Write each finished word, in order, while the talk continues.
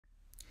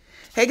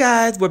Hey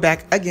guys, we're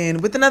back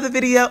again with another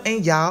video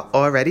and y'all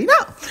already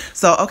know.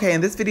 So, okay,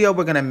 in this video,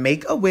 we're gonna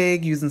make a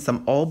wig using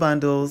some old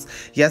bundles.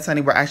 Yes,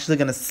 honey, we're actually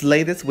gonna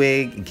slay this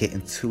wig. Get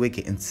into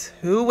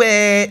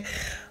it.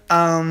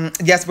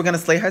 Yes, we're gonna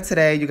slay her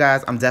today, you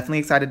guys. I'm definitely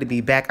excited to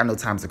be back. I know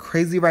times are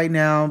crazy right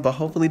now, but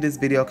hopefully this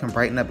video can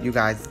brighten up you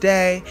guys'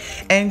 day.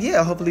 And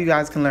yeah, hopefully you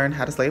guys can learn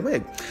how to slay a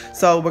wig.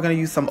 So we're gonna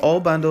use some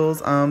old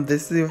bundles.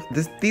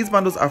 These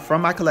bundles are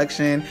from my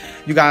collection.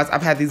 You guys,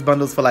 I've had these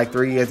bundles for like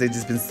 3 years. They've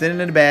just been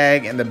sitting in the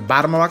bag in the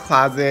bottom of my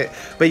closet.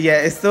 But yeah,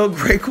 it's still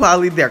great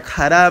quality. They're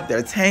cut up,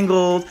 they're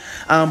tangled,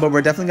 but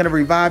we're definitely gonna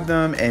revive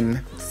them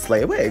and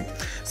slay a wig.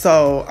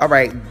 So, all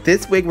right,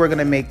 this wig we're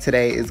gonna make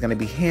today is gonna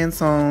be hand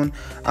sewn.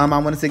 I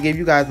wanted to give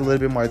you guys a little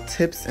bit more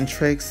tips and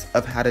tricks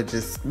of how to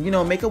just,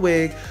 make a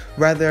wig,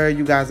 whether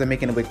you guys are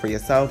making a wig for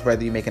yourself,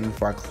 whether you're making it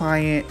for a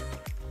client,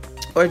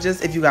 or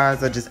just if you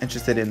guys are just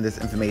interested in this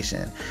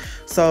information.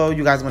 So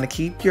you guys want to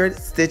keep your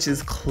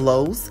stitches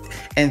close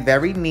and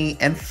very neat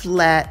and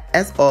flat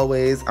as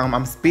always.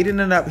 I'm speeding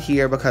it up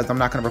here because I'm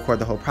not going to record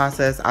the whole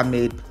process. I've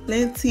made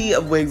plenty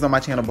of wigs on my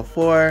channel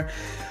before.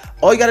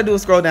 All you gotta do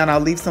is scroll down. I'll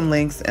leave some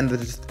links in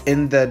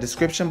the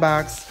description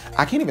box.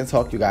 I can't even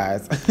talk, you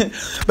guys.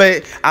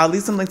 But I'll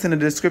leave some links in the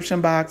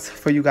description box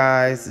for you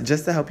guys,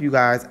 just to help you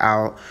guys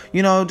out,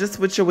 just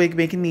with your wig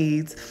making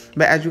needs.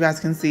 But as you guys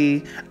can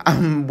see,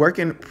 I'm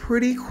working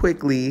pretty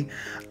quickly.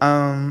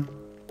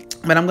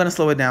 But I'm gonna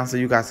slow it down so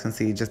you guys can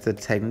see just the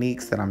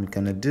techniques that I'm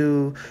gonna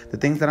do, the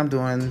things that I'm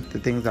doing, the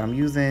things that I'm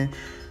using.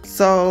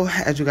 So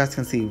as you guys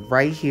can see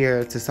right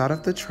here, to start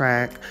off the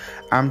track,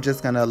 I'm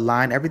just gonna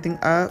line everything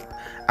up.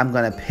 I'm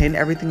gonna pin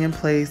everything in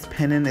place.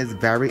 Pinning is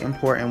very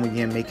important when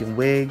you're making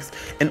wigs,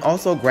 and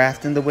also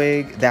grafting the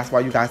wig. That's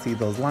why you guys see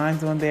those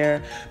lines on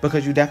there,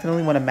 because you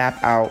definitely want to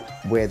map out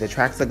where the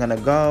tracks are gonna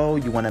go.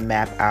 You want to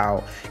map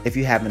out if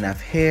you have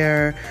enough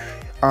hair.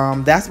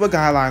 That's what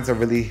guidelines are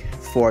really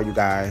for, you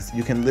guys.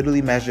 You can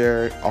literally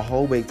measure a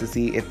whole wig to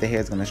see if the hair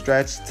is going to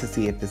stretch, to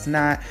see if it's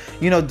not.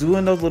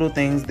 Doing those little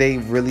things, they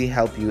really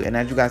help you. And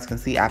as you guys can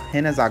see, I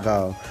pin as I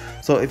go.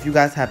 So if you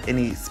guys have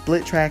any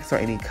split tracks or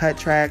any cut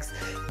tracks,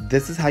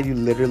 this is how you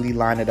literally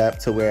line it up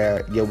to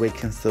where your wig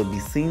can still be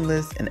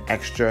seamless and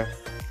extra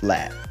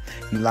flat.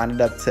 You line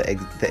it up to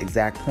the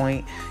exact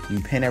point. You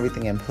pin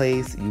everything in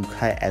place. You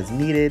cut as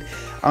needed.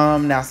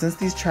 Now, since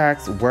these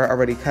tracks were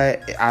already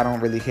cut, I don't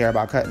really care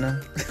about cutting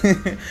them.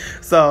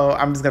 So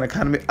I'm just going to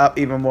cut them up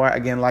even more.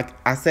 Again, like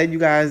I said, you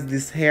guys,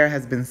 this hair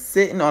has been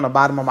sitting on the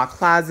bottom of my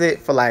closet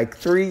for like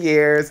 3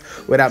 years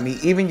without me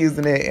even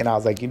using it. And I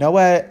was like, you know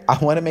what? I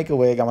want to make a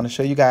wig. I want to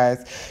show you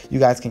guys. You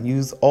guys can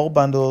use old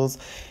bundles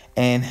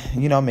and,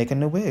 make a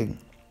new wig.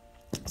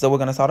 So we're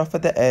going to start off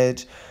at the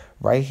edge.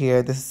 Right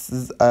here, this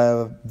is it's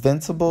a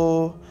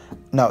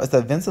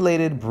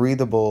ventilated,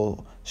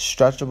 breathable,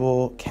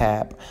 stretchable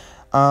cap.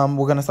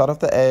 We're gonna start off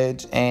the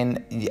edge,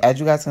 and as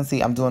you guys can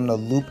see, I'm doing the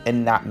loop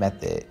and knot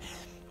method.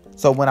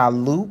 So when I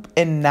loop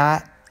and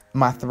knot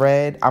my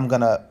thread, I'm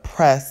gonna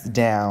press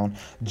down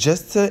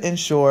just to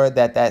ensure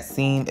that that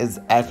seam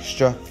is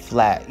extra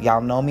flat.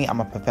 Y'all know me,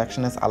 I'm a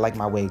perfectionist. I like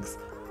my wigs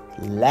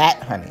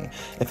flat, honey.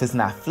 If it's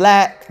not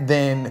flat,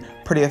 then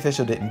Pretty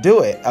Official didn't do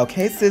it.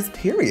 Okay, sis,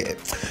 period.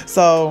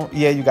 So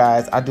yeah, you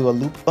guys, I do a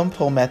loop and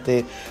pull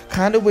method,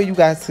 kind of where you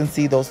guys can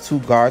see those two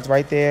guards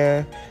right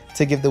there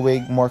to give the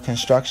wig more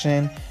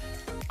construction.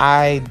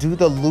 I do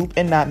the loop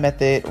and knot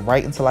method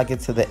right until I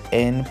get to the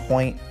end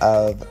point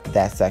of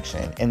that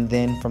section. And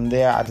then from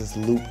there, I just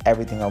loop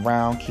everything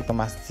around, keeping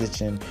my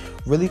stitching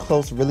really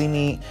close, really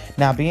neat.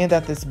 Now, being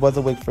that this was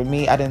a wig for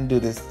me, I didn't do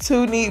this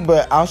too neat,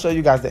 but I'll show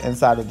you guys the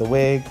inside of the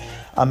wig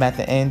at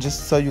the end,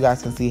 just so you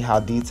guys can see how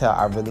detailed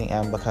I really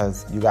am,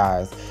 because you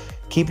guys,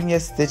 keeping your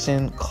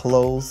stitching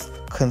close,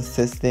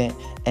 consistent,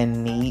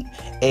 and neat,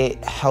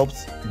 it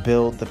helps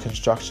build the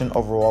construction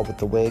overall with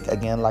the wig.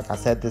 Again, like I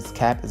said, this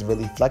cap is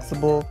really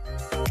flexible.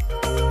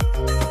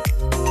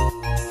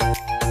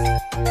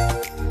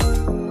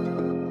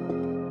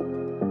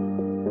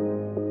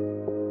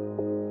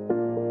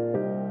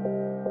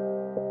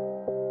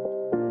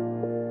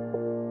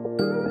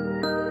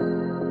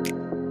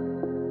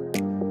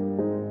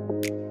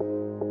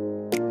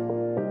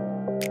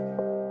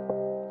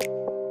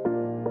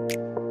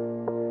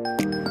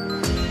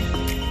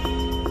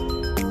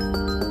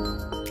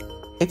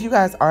 If you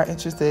guys are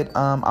interested,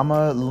 I'm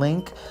gonna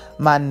link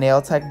my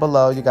nail tech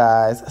below, you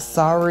guys.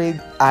 Sorry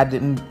I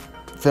didn't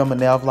film a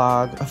nail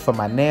vlog for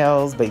my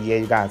nails, but yeah,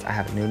 you guys, I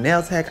have a new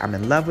nail tech. I'm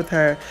in love with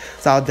her,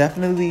 so I'll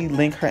definitely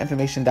link her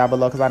information down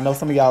below, because I know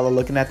some of y'all are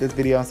looking at this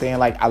video and saying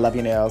like, I love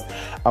your nails.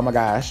 Oh my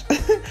gosh.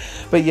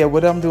 But yeah,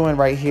 what I'm doing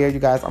right here, you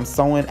guys, I'm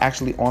sewing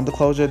actually on the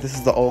closure. This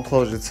is the old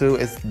closure too.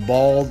 It's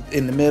bald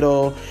in the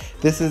middle.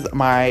 This is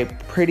my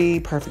pretty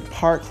perfect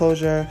part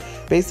closure.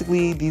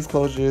 Basically, these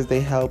closures, they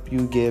help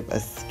you give a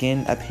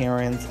skin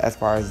appearance as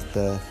far as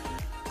the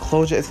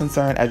closure is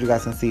concerned. As you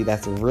guys can see,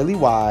 that's really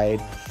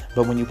wide.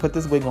 But when you put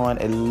this wig on,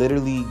 it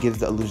literally gives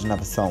the illusion of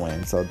a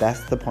sew-in. So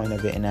that's the point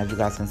of it. And as you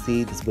guys can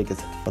see, this wig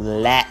is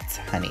flat,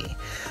 honey.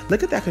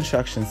 Look at that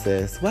construction,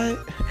 sis. What?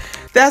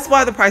 That's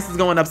why the price is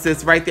going up,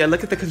 sis, right there.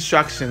 Look at the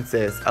construction,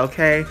 sis,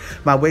 okay?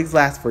 My wigs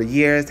last for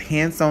years,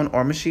 hand sewn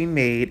or machine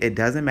made. It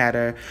doesn't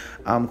matter.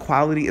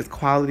 Quality is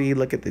quality.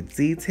 Look at the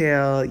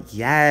detail.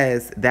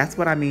 Yes, that's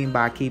what I mean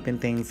by keeping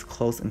things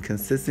close and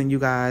consistent, you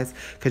guys,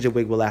 because your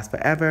wig will last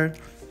forever.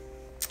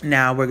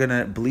 Now we're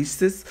gonna bleach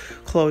this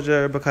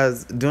closure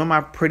because doing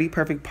my pretty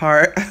perfect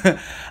part,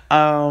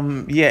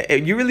 yeah,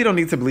 you really don't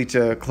need to bleach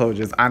your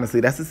closures.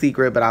 Honestly, that's a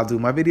secret, but I'll do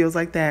more videos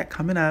like that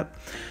coming up.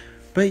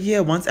 But yeah,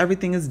 once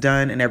everything is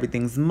done and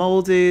everything's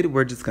molded,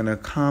 we're just gonna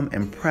come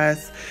and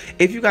press.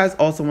 If you guys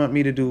also want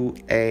me to do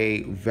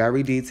a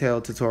very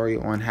detailed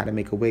tutorial on how to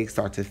make a wig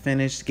start to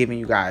finish, giving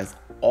you guys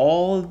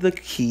all the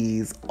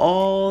keys,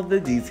 all the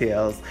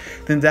details,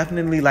 then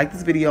definitely like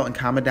this video and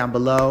comment down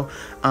below.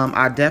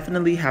 I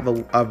definitely have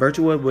a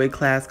virtual wig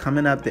class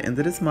coming up the end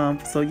of this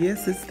month. So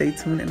yes, stay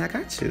tuned and I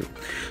got you.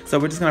 So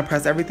we're just gonna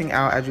press everything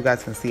out. As you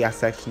guys can see, I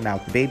sectioned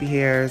out the baby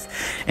hairs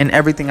and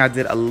everything. I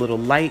did a little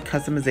light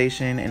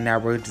customization, and now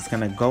we're just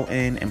gonna go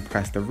in and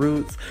press the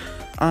roots.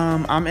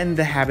 I'm in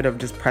the habit of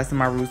just pressing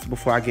my roots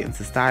before I get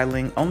into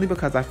styling, only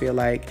because I feel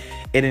like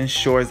it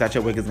ensures that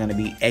your wig is gonna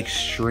be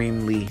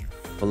extremely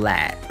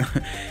flat.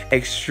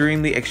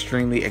 extremely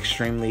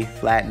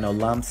flat. No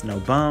lumps,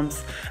 no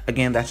bumps.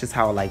 Again, that's just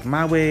how I like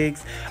my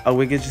wigs. A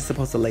wig is just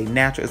supposed to lay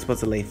natural. It's supposed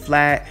to lay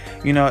flat.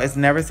 You know, it's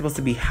never supposed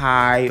to be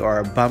high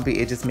or bumpy.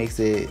 It just makes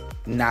it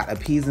not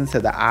appeasing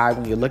to the eye.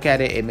 When you look at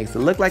it, it makes it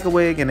look like a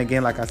wig. And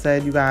again, like I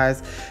said, you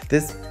guys,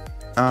 this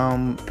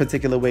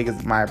particular wig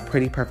is my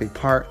pretty perfect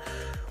part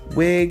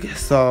wig.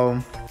 So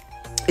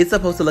it's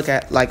supposed to look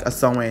at like a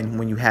sew-in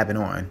when you have it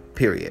on,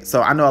 period.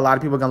 So I know a lot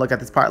of people are gonna look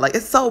at this part like,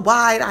 it's so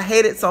wide, I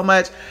hate it so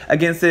much.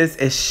 Again, sis,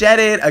 it's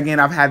shedded. Again,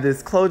 I've had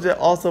this closure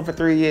also for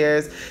 3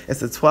 years.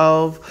 It's a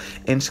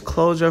 12-inch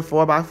closure,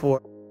 4x4.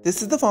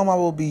 This is the foam I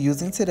will be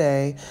using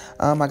today.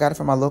 I got it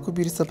from my local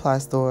beauty supply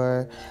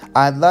store.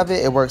 I love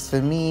it, it works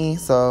for me.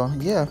 So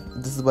yeah,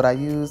 this is what I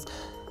use.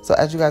 So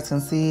as you guys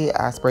can see,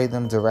 I sprayed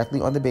them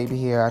directly on the baby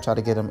hair. I try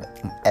to get them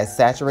as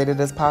saturated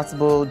as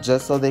possible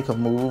just so they can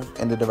move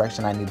in the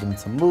direction I need them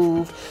to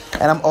move.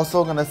 And I'm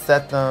also gonna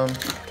set them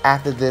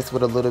after this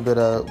with a little bit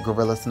of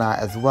Gorilla Snot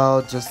as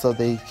well, just so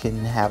they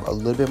can have a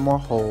little bit more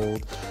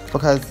hold,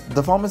 because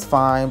the foam is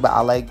fine, but I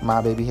like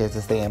my baby hairs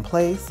to stay in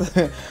place.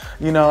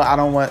 You know, I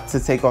don't want to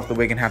take off the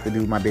wig and have to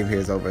do my baby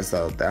hairs over.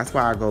 So that's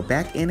why I go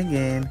back in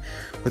again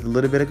with a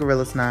little bit of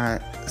Gorilla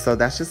Snot. So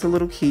that's just a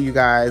little key, you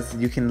guys.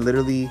 You can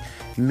literally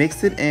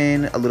mix it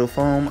in, a little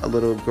foam, a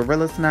little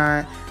Gorilla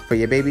Snot for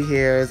your baby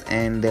hairs,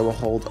 and they will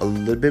hold a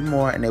little bit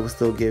more and they will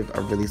still give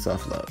a really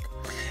soft look.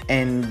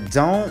 And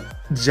don't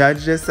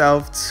judge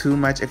yourself too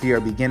much if you're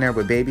a beginner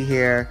with baby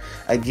hair.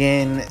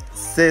 Again,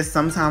 sis,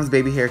 sometimes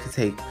baby hair could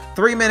take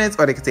 3 minutes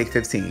or they could take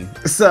 15.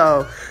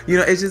 So, you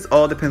know, it just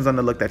all depends on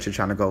the look that you're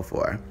trying to go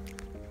for.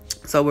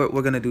 So what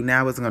we're going to do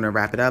now is I'm going to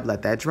wrap it up,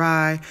 let that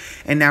dry.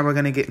 And now we're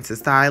going to get into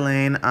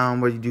styling.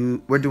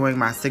 We're doing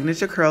my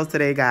signature curls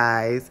today,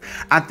 guys.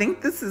 I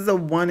think this is a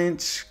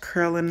 1-inch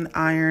curling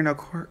iron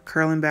or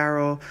curling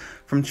barrel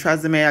from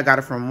Tresemme. I got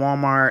it from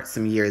Walmart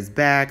some years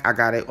back. I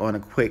got it on a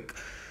quick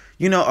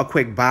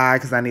buy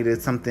because I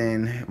needed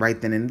something right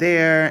then and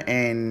there.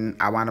 And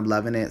I wound up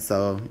loving it.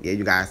 So yeah,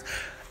 you guys.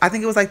 I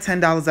think it was like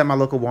 $10 at my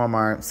local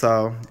Walmart.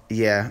 So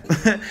yeah,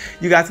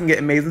 you guys can get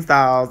amazing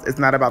styles. It's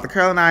not about the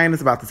curling iron,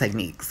 it's about the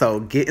technique. So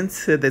get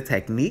into the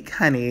technique,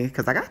 honey,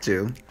 because I got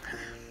you.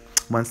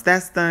 Once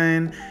that's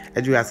done,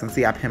 as you guys can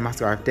see, I pin my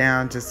scarf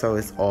down just so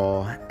it's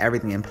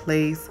everything in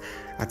place.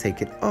 I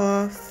take it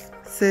off,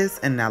 sis,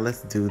 and now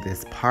let's do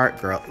this part,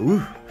 girl.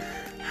 Ooh.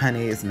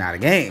 Honey, it's not a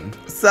game.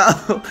 So,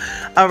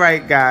 all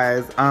right,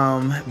 guys,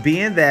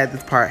 being that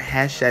this part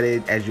has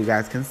shedded, as you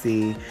guys can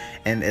see,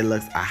 and it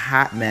looks a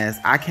hot mess,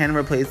 I can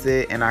replace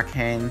it and I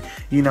can,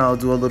 you know,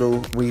 do a little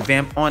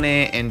revamp on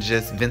it and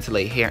just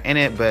ventilate hair in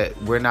it, but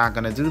we're not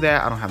gonna do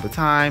that. I don't have the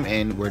time,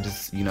 and we're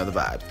just, you know, the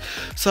vibes.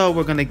 So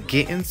we're gonna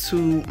get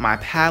into my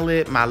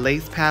palette, my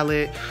lace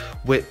palette,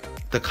 with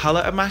the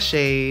color of my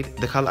shade,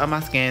 the color of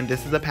my skin.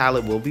 This is a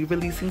palette we'll be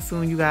releasing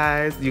soon, you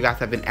guys. You guys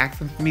have been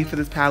asking for me for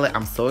this palette.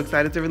 I'm so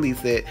excited to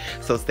release it.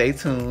 So stay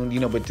tuned. You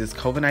know, with this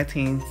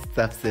COVID-19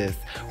 stuff, sis,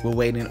 we're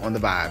waiting on the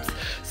vibes.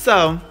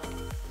 So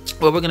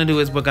what we're gonna do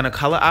is we're gonna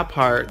color our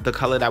part the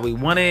color that we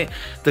wanted,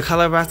 the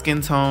color of our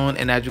skin tone.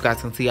 And as you guys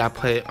can see, I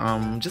put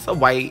just a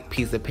white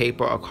piece of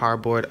paper or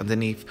cardboard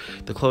underneath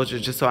the closure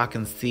just so I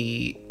can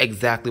see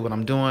exactly what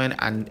I'm doing.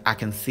 And I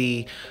can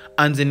see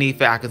underneath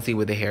it, I can see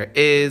where the hair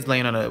is.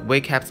 Laying on a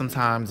wig cap,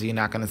 sometimes you're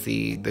not gonna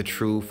see the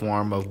true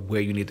form of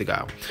where you need to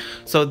go.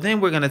 So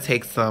then we're gonna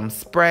take some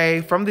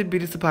spray from the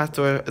beauty supply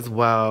store as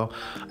well.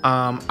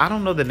 I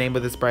don't know the name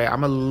of the spray.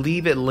 I'm gonna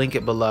link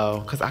it below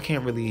because I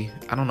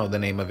don't know the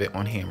name of it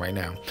on hand right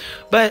now.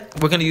 But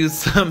we're gonna use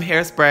some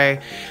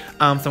hairspray,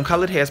 some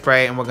colored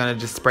hairspray, and we're gonna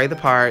just spray the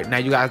part. Now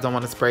you guys don't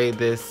want to spray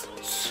this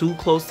too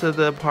close to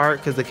the part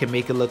because it can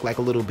make it look like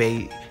a little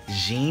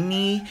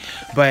beige-y,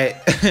 but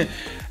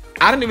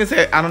I don't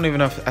even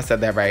know if I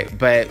said that right.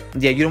 But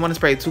yeah, you don't want to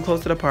spray it too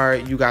close to the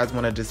part. You guys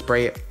want to just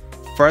spray it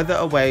further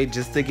away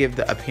just to give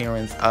the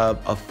appearance of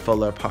a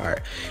fuller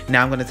part.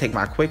 Now I'm going to take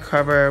my quick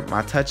cover,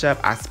 my touch up.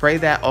 I spray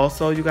that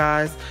also, you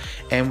guys.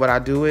 And what I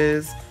do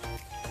is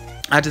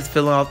I just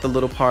fill out the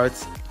little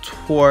parts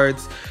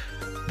towards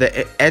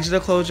the edge of the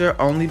closure,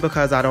 only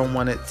because I don't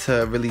want it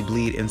to really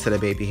bleed into the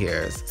baby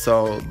hairs.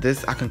 So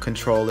this, I can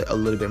control it a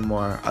little bit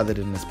more other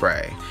than the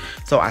spray.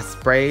 So I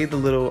spray the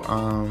little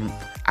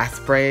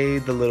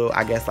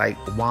I guess like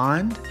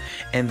wand,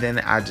 and then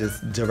I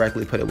just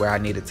directly put it where I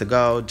need it to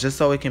go, just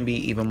so it can be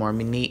even more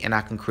neat and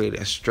I can create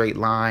a straight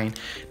line.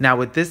 Now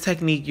with this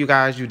technique, you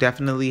guys, you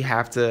definitely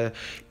have to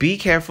be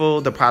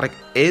careful. The product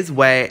is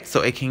wet,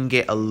 so it can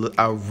get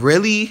a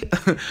really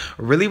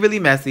really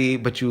messy,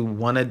 but you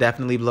want to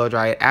definitely blow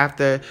dry it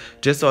after,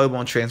 just so it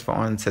won't transfer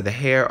onto the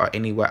hair or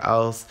anywhere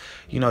else,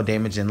 you know,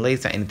 damaging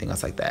lace or anything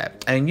else like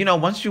that. And you know,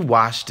 once you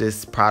wash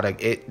this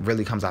product, it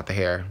really comes out the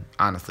hair,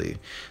 honestly.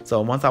 So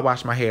once I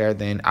wash my hair,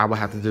 then I will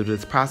have to do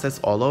this process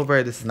all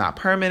over. This is not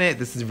permanent.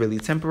 This is really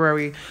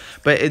temporary,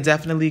 but it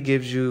definitely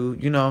gives you,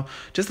 you know,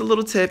 just a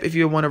little tip if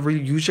you want to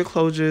reuse your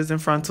closures and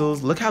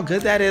frontals. Look how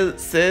good that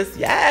is, sis.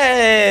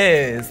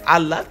 Yes, I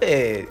love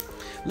it.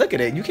 Look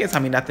at it. You can't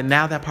tell me nothing.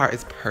 Now that part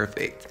is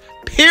perfect,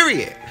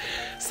 period.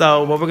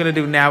 So what we're going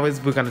to do now is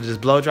we're going to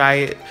just blow dry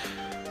it.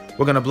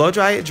 We're going to blow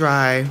dry it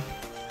dry,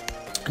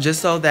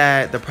 just so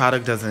that the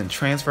product doesn't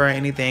transfer or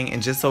anything,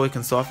 and just so it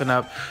can soften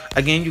up.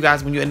 Again, you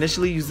guys, when you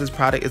initially use this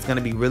product, it's going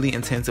to be really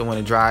intense, and when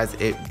it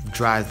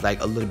dries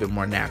like a little bit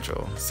more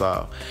natural.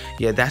 So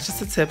yeah, that's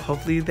just a tip.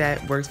 Hopefully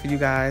that works for you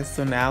guys.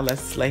 So now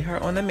let's slay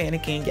her on the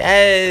mannequin.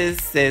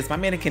 Yes, sis, my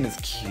mannequin is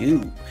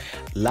cute.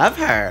 Love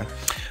her.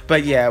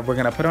 But yeah, we're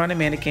gonna put her on a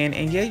mannequin.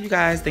 And yeah, you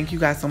guys, thank you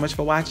guys so much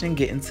for watching.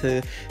 Get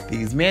into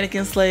these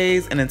mannequin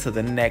slays, and until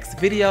the next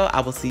video,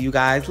 I will see you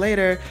guys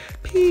later.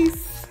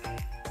 Peace.